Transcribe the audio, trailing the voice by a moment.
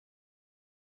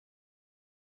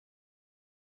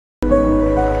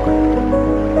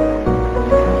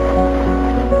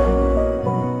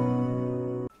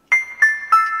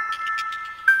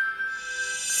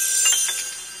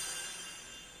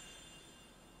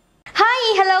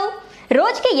Hi hello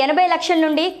రోజుకి 80 లక్షల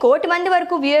నుండి కోటి మంది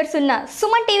వరకు వ్యూయర్స్ ఉన్న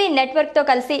సుమన్ టీవీ నెట్వర్క్తో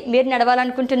కలిసి మీరు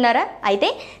నడవాలనుకుంటున్నారా? అయితే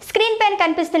స్క్రీన్ పైన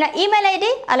కనిపిస్తున్న ఈమెయిల్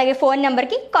ఐడి అలాగే ఫోన్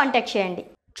నెంబర్కి కాంటాక్ట్ చేయండి.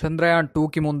 చంద్రయాన్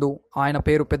 2కి ముందు ఆయన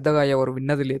పేరు పెద్దగా ఎవరు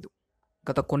విన్నది లేదు.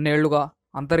 గత కొన్నేళ్లుగా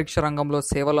అంతరిక్ష రంగంలో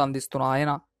సేవలు అందిస్తున్న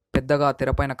ఆయన పెద్దగా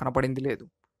తెరపైన కనపడింది లేదు.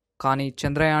 కానీ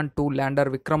చంద్రయాన్ 2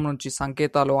 ల్యాండర్ విక్రమ్ నుంచి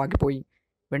సంకేతాలు ఆగిపోయి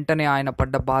వెంటనే ఆయన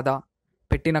పడ్డ బాధ,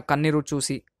 పెట్టిన కన్నీరు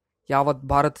చూసి యావత్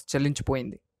భారత్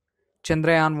చెల్లించిపోయింది.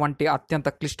 చంద్రయాన్ వంటి అత్యంత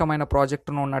క్లిష్టమైన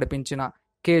ప్రాజెక్టును నడిపించిన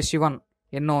కె శివన్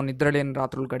ఎన్నో నిద్రలేని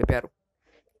రాత్రులు గడిపారు.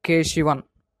 కె శివన్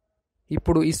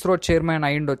ఇప్పుడు ఇస్రో చైర్మన్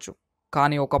అయ్యుండొచ్చు,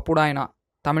 కానీ ఒకప్పుడు ఆయన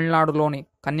తమిళనాడులోని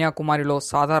కన్యాకుమారిలో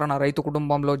సాధారణ రైతు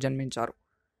కుటుంబంలో జన్మించారు.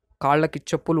 కాళ్ళకి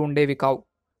చెప్పులు ఉండేవి కావు.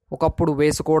 ఒకప్పుడు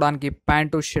వేసుకోవడానికి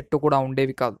ప్యాంటు షర్టు కూడా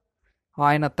ఉండేవి కాదు.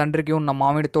 ఆయన తండ్రికి ఉన్న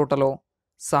మామిడి తోటలో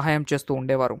సహాయం చేస్తూ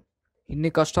ఉండేవారు. ఇన్ని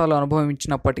కష్టాలు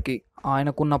అనుభవించినప్పటికీ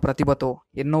ఆయనకున్న ప్రతిభతో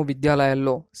ఎన్నో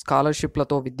విద్యాలయాల్లో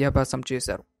స్కాలర్షిప్లతో విద్యాభ్యాసం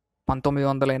చేశారు.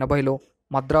 1980లో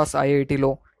మద్రాస్ ఐఐటిలో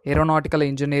ఏరోనాటికల్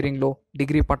ఇంజనీరింగ్లో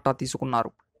డిగ్రీ పట్టా తీసుకున్నారు.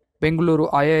 బెంగళూరు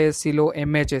ఐఐఎస్సిలో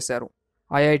ఎంఏ చేశారు.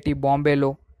 ఐఐటి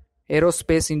బాంబేలో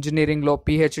ఏరోస్పేస్ ఇంజనీరింగ్లో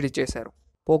పిహెచ్డి చేశారు.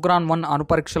 పోఖ్రాన్-1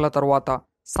 అణుపరీక్షల తరువాత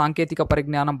సాంకేతిక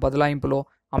పరిజ్ఞానం బదలాయింపులో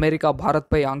అమెరికా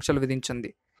భారత్పై ఆంక్షలు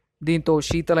విధించింది. దీంతో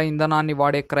శీతల ఇంధనాన్ని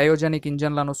వాడే క్రయోజనిక్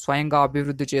ఇంజన్లను స్వయంగా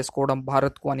అభివృద్ధి చేసుకోవడం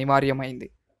భారత్కు అనివార్యమైంది.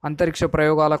 అంతరిక్ష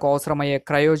ప్రయోగాలకు అవసరమయ్యే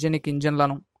క్రయోజనిక్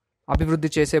ఇంజన్లను అభివృద్ధి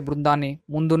చేసే బృందాన్ని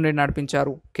ముందుండి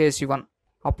నడిపించారు కె శివన్.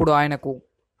 అప్పుడు ఆయనకు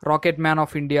రాకెట్ మ్యాన్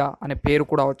ఆఫ్ ఇండియా అనే పేరు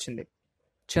కూడా వచ్చింది.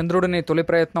 చంద్రుడిని తొలి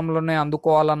ప్రయత్నంలోనే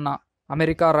అందుకోవాలన్న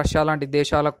అమెరికా, రష్యా లాంటి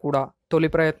దేశాలకు కూడా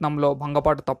తొలి ప్రయత్నంలో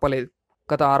భంగపాటు తప్పలేదు.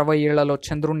 గత 60 ఏళ్లలో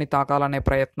చంద్రుణ్ణి తాకాలనే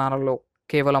ప్రయత్నాలలో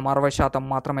కేవలం 60%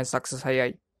 మాత్రమే సక్సెస్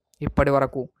అయ్యాయి. ఇప్పటి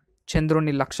వరకు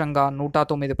చంద్రుని లక్ష్యంగా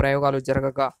 109 ప్రయోగాలు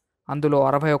జరగగా అందులో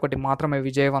 61 మాత్రమే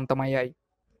విజయవంతమయ్యాయి.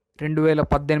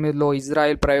 2018లో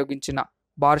ఇజ్రాయెల్ ప్రయోగించిన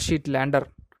బార్షీట్ ల్యాండర్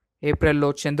ఏప్రిల్లో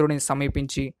చంద్రుడిని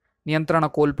సమీపించి నియంత్రణ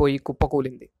కోల్పోయి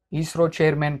కుప్పకూలింది. ఇస్రో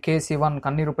చైర్మన్ కె శివన్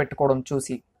కన్నీరు పెట్టుకోవడం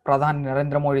చూసి ప్రధాని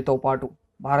నరేంద్ర మోడీతో పాటు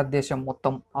భారతదేశం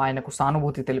మొత్తం ఆయనకు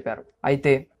సానుభూతి తెలిపారు.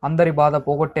 అయితే అందరి బాధ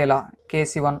పోగొట్టేలా కె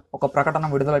శివన్ ఒక ప్రకటన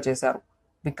విడుదల చేశారు.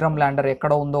 విక్రమ్ ల్యాండర్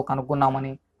ఎక్కడ ఉందో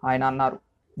కనుక్కున్నామని ఆయన అన్నారు.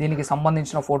 దీనికి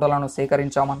సంబంధించిన ఫోటోలను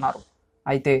సేకరించామన్నారు.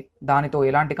 అయితే దానితో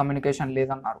ఎలాంటి కమ్యూనికేషన్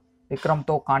లేదన్నారు.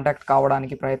 విక్రమ్తో కాంటాక్ట్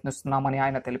కావడానికి ప్రయత్నిస్తున్నామని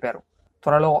ఆయన తెలిపారు.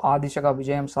 త్వరలో ఆ దిశగా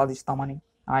విజయం సాధిస్తామని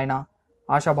ఆయన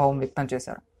ఆశాభావం వ్యక్తం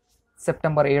చేశారు.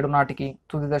 సెప్టెంబర్ 7 నాటికి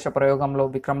తుది దశ ప్రయోగంలో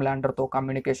విక్రమ్ ల్యాండర్తో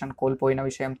కమ్యూనికేషన్ కోల్పోయిన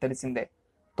విషయం తెలిసిందే.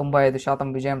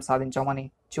 95% విజయం సాధించామని,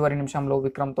 చివరి నిమిషంలో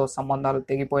విక్రమ్తో సంబంధాలు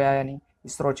తెగిపోయాయని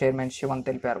ఇస్రో చైర్మన్ శివన్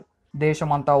తెలిపారు.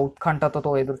 దేశమంతా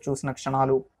ఉత్కంఠతతో ఎదురుచూసిన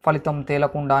క్షణాలు ఫలితం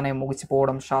తేలకుండానే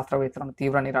ముగిసిపోవడం శాస్త్రవేత్తలను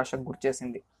తీవ్ర నిరాశకు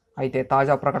గురిచేసింది. అయితే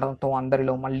తాజా ప్రకటనతో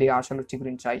అందరిలో మళ్లీ ఆశలు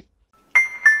చిగురించాయి.